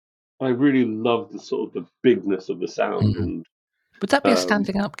 I really love the sort of the bigness of the sound. And would that be a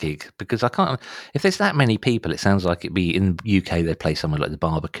standing up gig? Because I can't. If there's that many people, it sounds like it'd be in UK. They'd play somewhere like the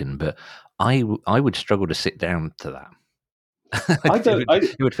Barbican, but I would struggle to sit down to that.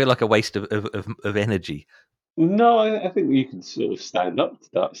 It would feel like a waste of energy. No, I think you could sort of stand up to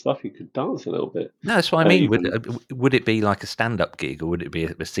that stuff. You could dance a little bit. No, that's what I mean. Would it be like a stand-up gig, or would it be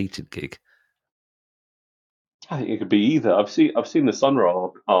a seated gig? I think it could be either. I've seen the Sun Ra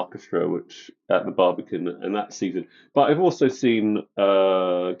Orchestra, which at the Barbican, and that's seated. But I've also seen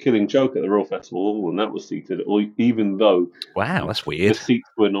Killing Joke at the Royal Festival, and that was seated. Even though wow, that's weird. The seats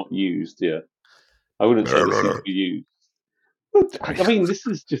were not used. Yeah, I wouldn't say the seats were used. I mean, this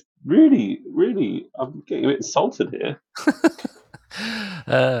is just really, really. I'm getting a bit insulted here.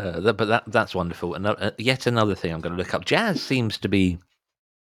 But that's wonderful. And yet another thing I'm going to look up. Jazz seems to be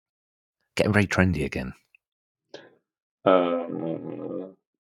getting very trendy again.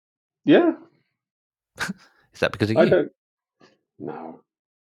 Yeah. Is that because of you? I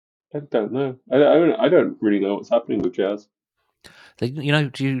don't know. I don't really know what's happening with jazz. Do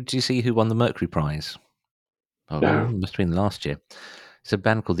you see who won the Mercury Prize? Oh, no. It must have been last year. It's a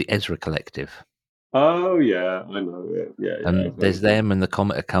band called the Ezra Collective. Oh yeah, I know. Yeah. And there's them and the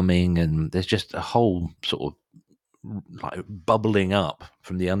Comet are coming, and there's just a whole sort of like bubbling up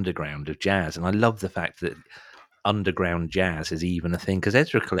from the underground of jazz. And I love the fact that underground jazz is even a thing, because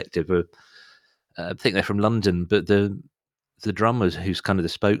Ezra Collective are, I think they're from London, but the drummer, who's kind of the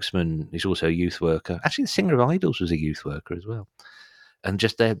spokesman, is also a youth worker. Actually, the singer of Idols was a youth worker as well. And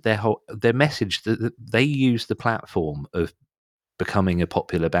just their message, that they use the platform of becoming a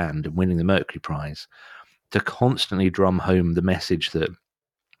popular band and winning the Mercury Prize to constantly drum home the message that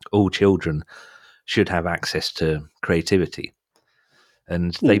all children should have access to creativity.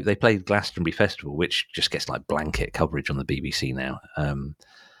 And they played Glastonbury Festival, which just gets like blanket coverage on the BBC now.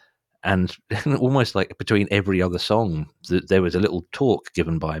 And almost like between every other song, there was a little talk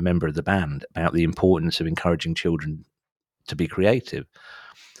given by a member of the band about the importance of encouraging children to be creative.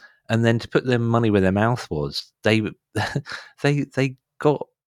 And then to put their money where their mouth was, they got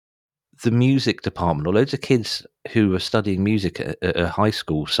the music department, or loads of kids who were studying music at a high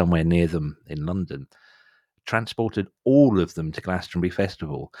school somewhere near them in London, transported all of them to Glastonbury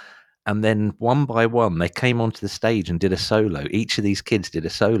Festival. And then one by one, they came onto the stage and did a solo. Each of these kids did a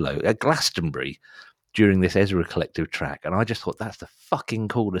solo at Glastonbury during this Ezra Collective track. And I just thought, that's the fucking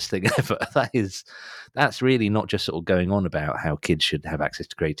coolest thing ever. That's really not just sort of going on about how kids should have access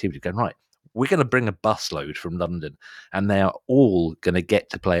to creativity. Going, right, we're going to bring a busload from London and they are all going to get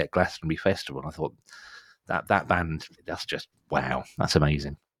to play at Glastonbury Festival. And I thought, that band, that's just, wow, that's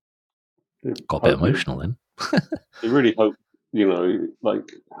amazing. Got a bit emotional then. I really hope,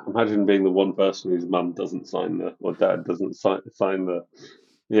 like, imagine being the one person whose mum doesn't sign or dad doesn't sign the,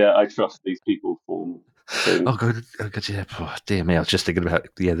 I trust these people form. Oh God, yeah. Oh, dear me, I was just thinking about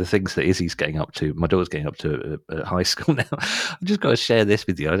the things that Izzy's getting up to. My daughter's getting up to at high school now. I've just got to share this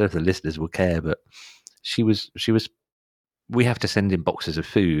with you. I don't know if the listeners will care, but she was. We have to send in boxes of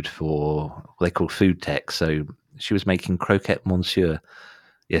food for what they call food tech. So she was making croquette monsieur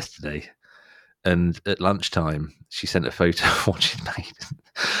yesterday. And at lunchtime, she sent a photo of what she'd made.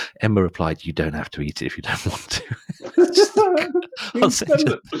 Emma replied, "You don't have to eat it if you don't want to."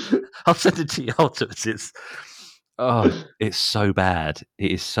 I'll send it to you afterwards. It's so bad.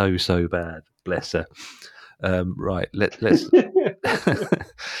 It is so bad. Bless her. Right, let's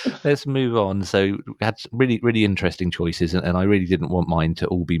let's move on. So we had some really, really interesting choices, and I really didn't want mine to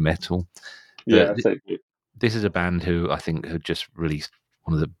all be metal. Yeah, thank you. This is a band who I think had just released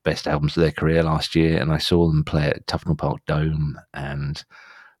one of the best albums of their career last year, and I saw them play at Tufnell Park Dome, and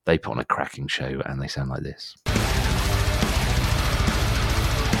they put on a cracking show, and they sound like this.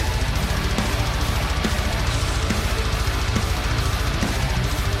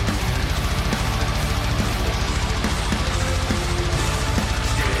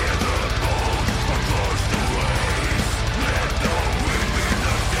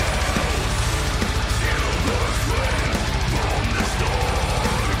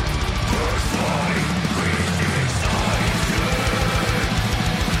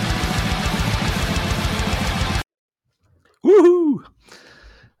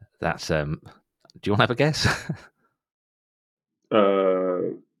 That's do you want to have a guess?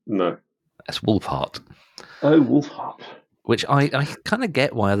 No. That's Wolfheart. Oh, Wolfheart. Which I kind of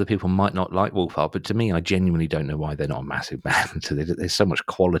get why other people might not like Wolfheart, but to me, I genuinely don't know why they're not a massive band. So there's so much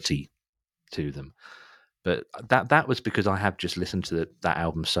quality to them. But that was because I have just listened to that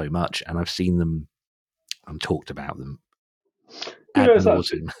album so much, and I've seen them, talked about them ad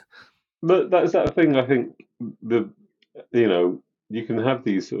nauseum. But that's that thing. I think you can have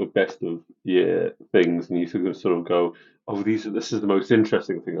these sort of best of year things, and you sort of go, oh, this is the most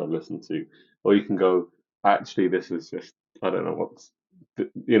interesting thing I've listened to, or you can go, actually, this is just, I don't know what's,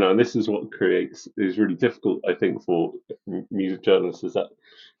 and this is what is really difficult, I think, for music journalists, is that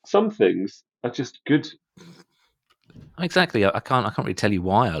some things are just good. Exactly. I can't really tell you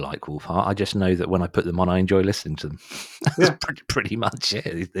why I like Wolfheart. I just know that when I put them on, I enjoy listening to them. That's pretty much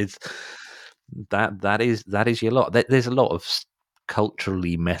it. It's that is your lot. There's a lot of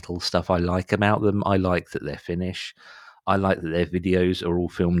culturally metal stuff I like about them. I like that they're Finnish. I like that their videos are all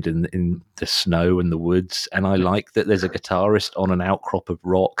filmed in the snow and the woods, and I like that there's a guitarist on an outcrop of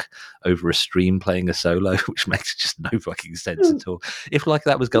rock over a stream playing a solo, which makes just no fucking sense at all. If like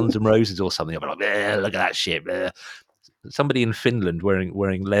that was Guns N' Roses or something, I'd be like, look at that shit. Somebody in Finland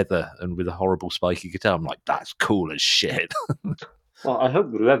wearing leather and with a horrible spiky guitar, I'm like, that's cool as shit. Well, I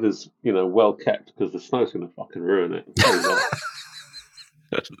hope the leather's well kept, because the snow's going to fucking ruin it.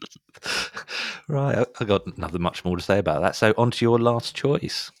 Right, I got nothing much more to say about that. So on to your last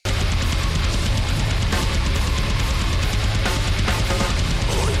choice.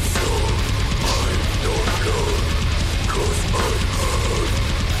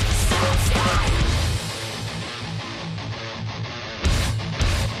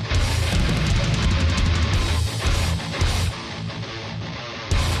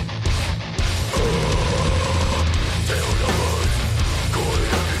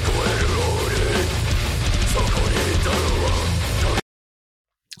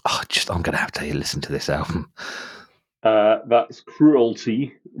 I'm going to have to listen to this album. That's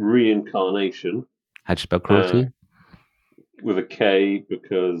Cruelty Reincarnation. How'd you spell Cruelty? With a K,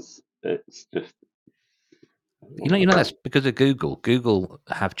 because it's just... You know that's because of Google. Google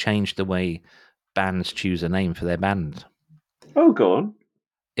have changed the way bands choose a name for their band. Oh, go on.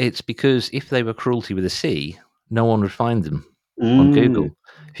 It's because if they were Cruelty with a C, no one would find them on Google.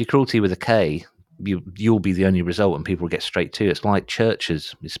 If you're Cruelty with a K, you'll be the only result, and people will get straight to it. It's like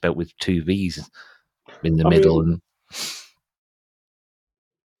Churches is spelt with two V's in the middle.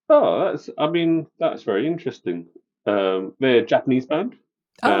 That's very interesting. They're a Japanese band.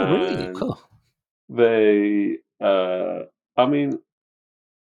 Oh, really? Cool. They,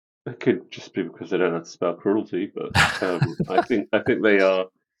 it could just be because they don't have to spell cruelty, but I think they are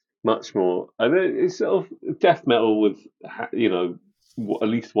much more. I mean, it's sort of death metal with at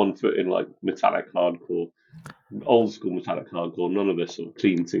least one foot in like metallic hardcore, old school metallic hardcore. None of this sort of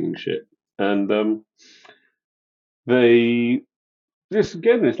clean singing shit. And this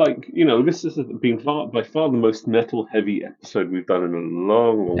again is like this has been by far the most metal heavy episode we've done in a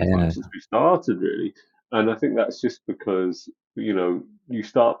long time since we started, really. And I think that's just because you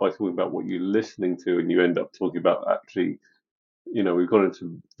start by talking about what you're listening to, and you end up talking about actually, we've gone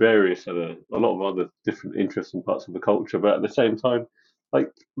into a lot of other different interesting parts of the culture, but at the same time,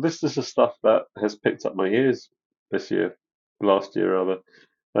 like, this is the stuff that has picked up my ears last year rather,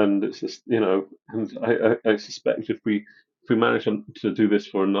 and it's just and I suspect if we manage to do this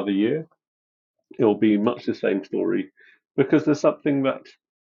for another year, it'll be much the same story, because there's something that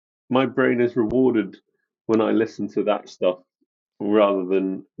my brain is rewarded when I listen to that stuff rather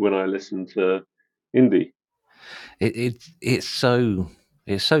than when I listen to indie. It's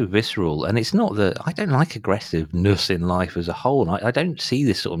so visceral, and it's not that I don't like aggressiveness in life as a whole. I don't see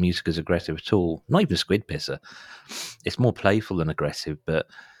this sort of music as aggressive at all. Not even Squid Pisser. It's more playful than aggressive, but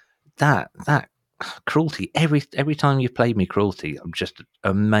that Cruelty, every time you've played me Cruelty, I'm just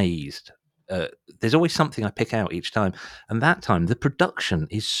amazed. There's always something I pick out each time, and that time the production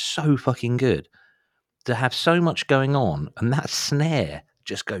is so fucking good. To have so much going on, and that snare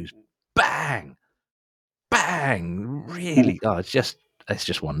just goes bang, bang. Really, it's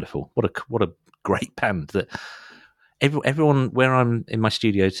just wonderful. What a great band. That everyone, where I'm in my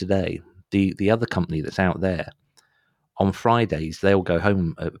studio today, the other company that's out there, on Fridays they'll go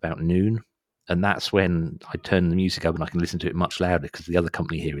home at about noon, and that's when I turn the music up and I can listen to it much louder, because the other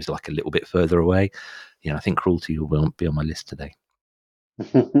company here is like a little bit further away. I think Cruelty will be on my list today.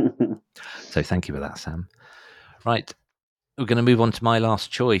 So thank you for that, Sam. Right, we're going to move on to my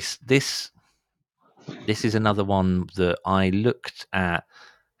last choice. This is another one that I looked at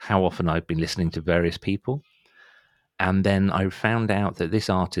how often I've been listening to various people, And then I found out that this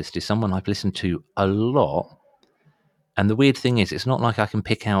artist is someone I've listened to a lot. And the weird thing is, it's not like I can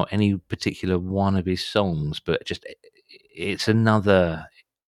pick out any particular one of his songs, but just it's another,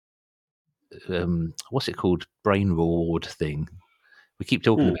 what's it called? Brain reward thing. We keep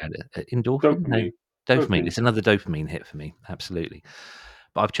talking about it. Endorphin? No, dopamine. It's another dopamine hit for me. Absolutely.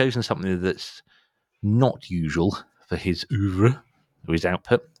 But I've chosen something that's not usual for his oeuvre, or his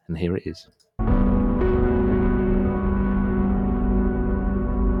output. And here it is.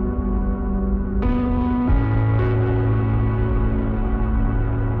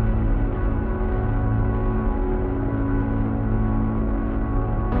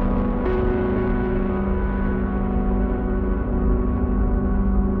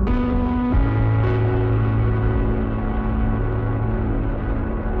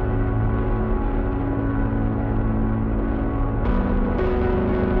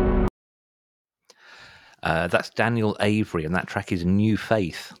 That's Daniel Avery, and that track is New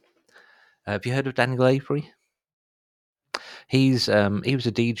Faith. Have you heard of Daniel Avery? He was a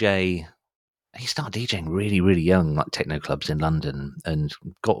DJ. He started DJing really, really young, like techno clubs in London, and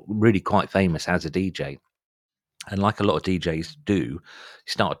got really quite famous as a DJ. And like a lot of DJs do,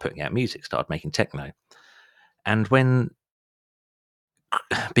 he started putting out music, started making techno. And when,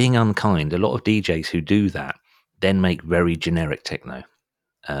 being unkind, a lot of DJs who do that then make very generic techno.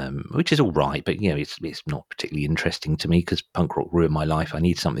 Which is all right, but it's not particularly interesting to me because punk rock ruined my life. I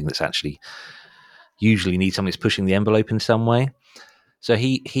need something that's usually need something that's pushing the envelope in some way. So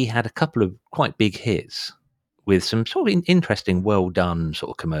he had a couple of quite big hits with some sort of interesting, well done sort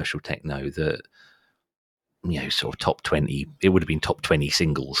of commercial techno that sort of top 20. It would have been top 20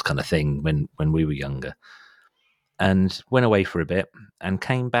 singles kind of thing when we were younger. And went away for a bit and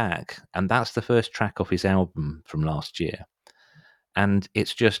came back, and that's the first track off his album from last year. And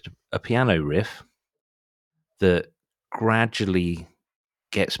it's just a piano riff that gradually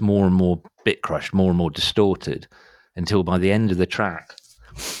gets more and more bit crushed, more and more distorted, until by the end of the track,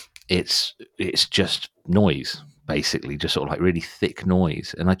 it's just noise, basically, just sort of like really thick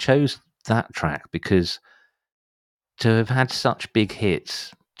noise. And I chose that track because to have had such big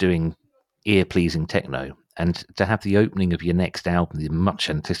hits doing ear-pleasing techno, and to have the opening of your next album, the much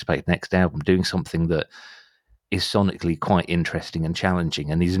anticipated next album, doing something that is sonically quite interesting and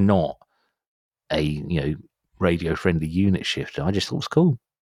challenging and is not a radio friendly unit shifter, I just thought it was cool.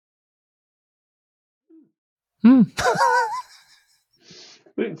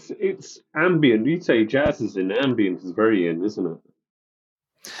 It's ambient. You'd say jazz is in, ambient is very in, isn't it?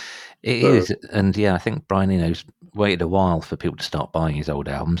 It is, and I think Brian Eno's waited a while for people to start buying his old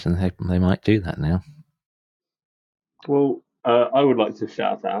albums, and they might do that now. Well, I would like to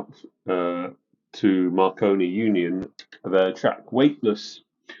shout out to Marconi Union their track Weightless,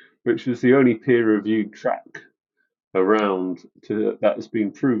 which was the only peer-reviewed track around that has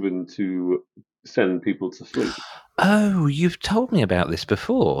been proven to send people to sleep. Oh, you've told me about this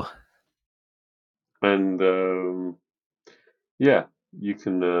before. And you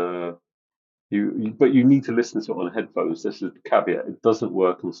can, but you need to listen to it on headphones. This is the caveat. It doesn't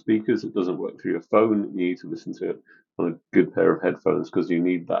work on speakers. It doesn't work through your phone. You need to listen to it on a good pair of headphones because you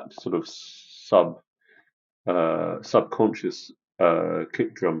need that sort of subconscious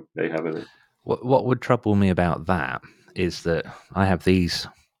kick drum they have in it. What would trouble me about that is that I have these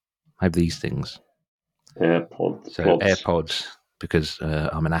things. AirPods. So AirPods, because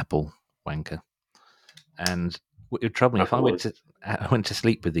I'm an Apple wanker, and it would trouble me if I went to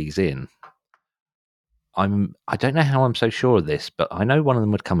sleep with these in. I don't know how I'm so sure of this, but I know one of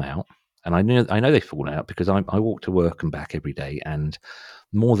them would come out, and I know they've fallen out because I walk to work and back every day, and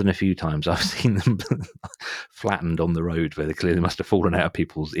more than a few times I've seen them flattened on the road where they clearly must have fallen out of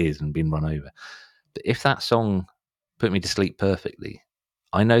people's ears and been run over. But if that song put me to sleep perfectly,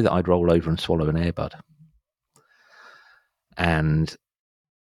 I know that I'd roll over and swallow an earbud. And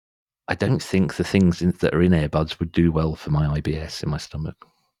I don't think the things that are in earbuds would do well for my IBS in my stomach.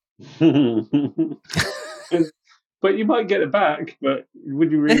 But you might get it back, but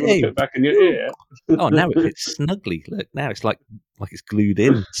would you really want to get it back in your ear? Oh, now it fits snugly. Look, now it's like it's glued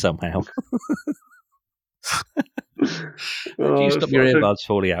in somehow. You stop your earbuds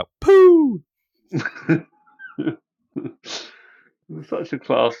falling out. Pooh! Such a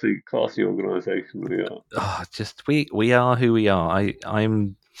classy organisation we are. Oh, just we are who we are.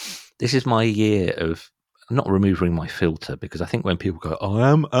 I'm. This is my year of not removing my filter, because I think when people go, "I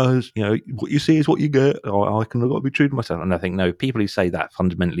am as what you see is what you get," or "I can got to be true to myself," and I think no, people who say that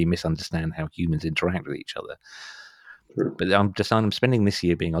fundamentally misunderstand how humans interact with each other. Sure. But I'm spending this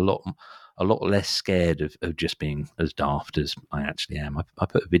year being a lot less scared of just being as daft as I actually am. I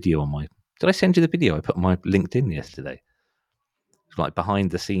put a video on my Did I send you the video I put on my LinkedIn yesterday? It's like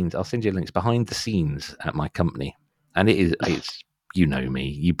behind the scenes. I'll send you links behind the scenes at my company, and it's you know me.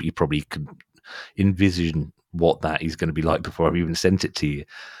 You probably could envision what that is going to be like before I've even sent it to you.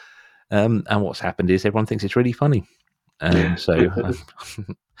 And what's happened is everyone thinks it's really funny, and so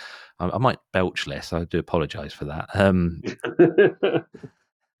I might belch less. I do apologise for that.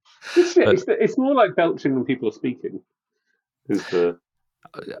 It's more like belching when people are speaking. Is the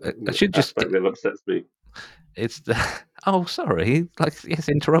I should just aspect that upsets me. It's the sorry, like yes,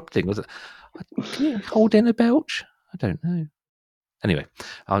 interrupting. Was it? Can you hold in a belch? I don't know. Anyway,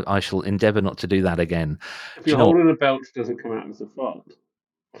 I shall endeavour not to do that again. If you're holding a belch, doesn't come out as a fart.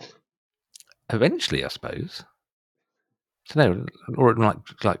 Eventually, I suppose. I don't know, or it might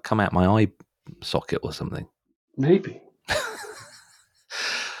like come out my eye socket or something. Maybe.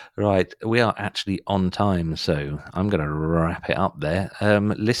 Right, we are actually on time, so I'm going to wrap it up there.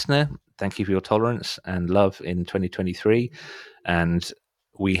 Listener, thank you for your tolerance and love in 2023. And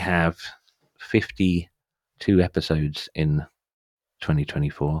we have 52 episodes in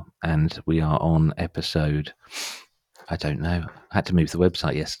 2024. And we are on episode, I don't know. I had to move the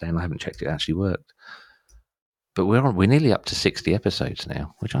website yesterday and I haven't checked it actually worked. But we're nearly up to 60 episodes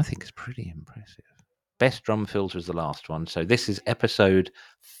now, which I think is pretty impressive. Best drum filter is the last one. So this is episode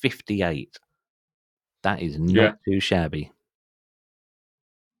 58. That is not too shabby.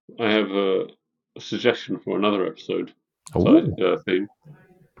 I have a suggestion for another episode. Theme.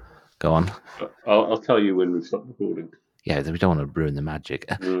 Go on. I'll tell you when we stop recording. Yeah, we don't want to ruin the magic.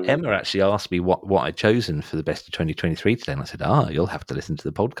 Emma actually asked me what I'd chosen for the best of 2023 today. And I said, you'll have to listen to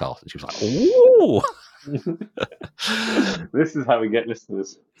the podcast. And she was like, ooh. This is how we get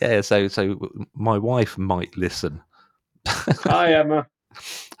listeners. Yeah, so my wife might listen. Hi, Emma.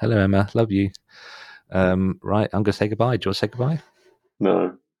 Hello, Emma. Love you. Right, I'm going to say goodbye. Do you want to say goodbye?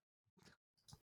 No.